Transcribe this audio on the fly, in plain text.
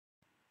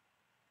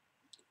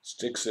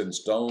Sticks and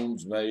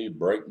stones may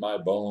break my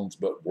bones,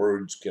 but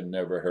words can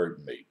never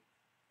hurt me.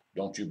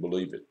 Don't you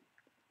believe it?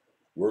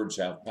 Words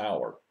have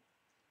power.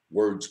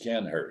 Words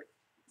can hurt.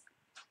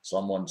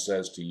 Someone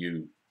says to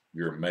you,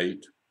 your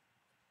mate,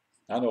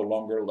 I no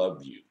longer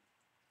love you.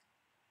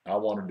 I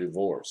want a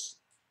divorce.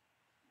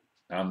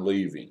 I'm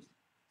leaving.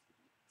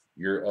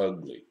 You're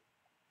ugly.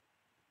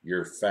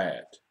 You're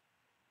fat.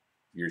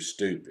 You're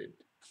stupid.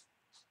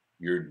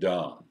 You're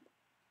dumb.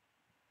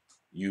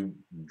 You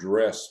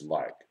dress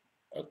like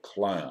a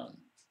clown.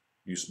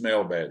 You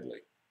smell badly.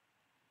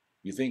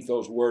 You think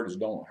those words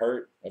don't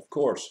hurt? Of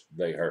course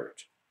they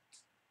hurt.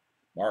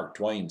 Mark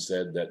Twain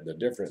said that the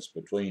difference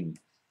between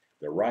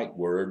the right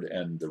word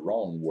and the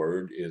wrong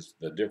word is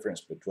the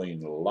difference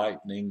between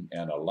lightning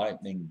and a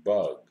lightning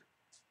bug,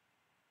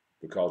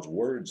 because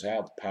words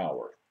have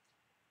power.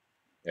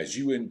 As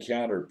you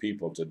encounter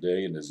people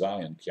today, and as I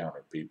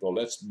encounter people,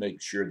 let's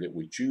make sure that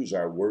we choose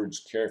our words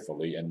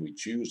carefully and we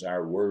choose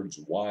our words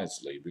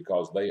wisely,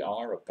 because they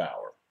are a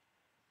power.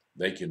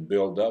 They can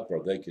build up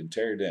or they can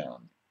tear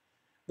down.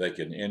 They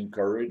can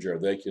encourage or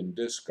they can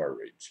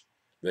discourage.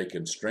 They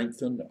can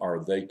strengthen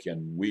or they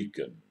can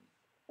weaken.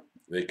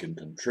 They can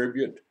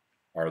contribute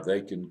or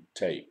they can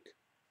take.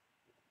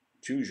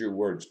 Choose your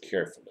words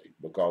carefully,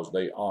 because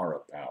they are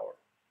a power.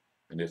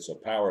 And it's a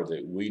power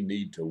that we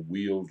need to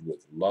wield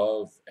with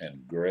love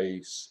and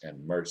grace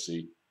and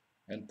mercy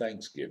and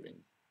thanksgiving.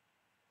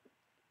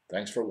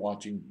 Thanks for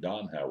watching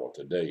Don Howell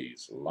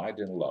today's Light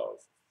and Love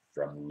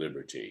from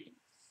Liberty.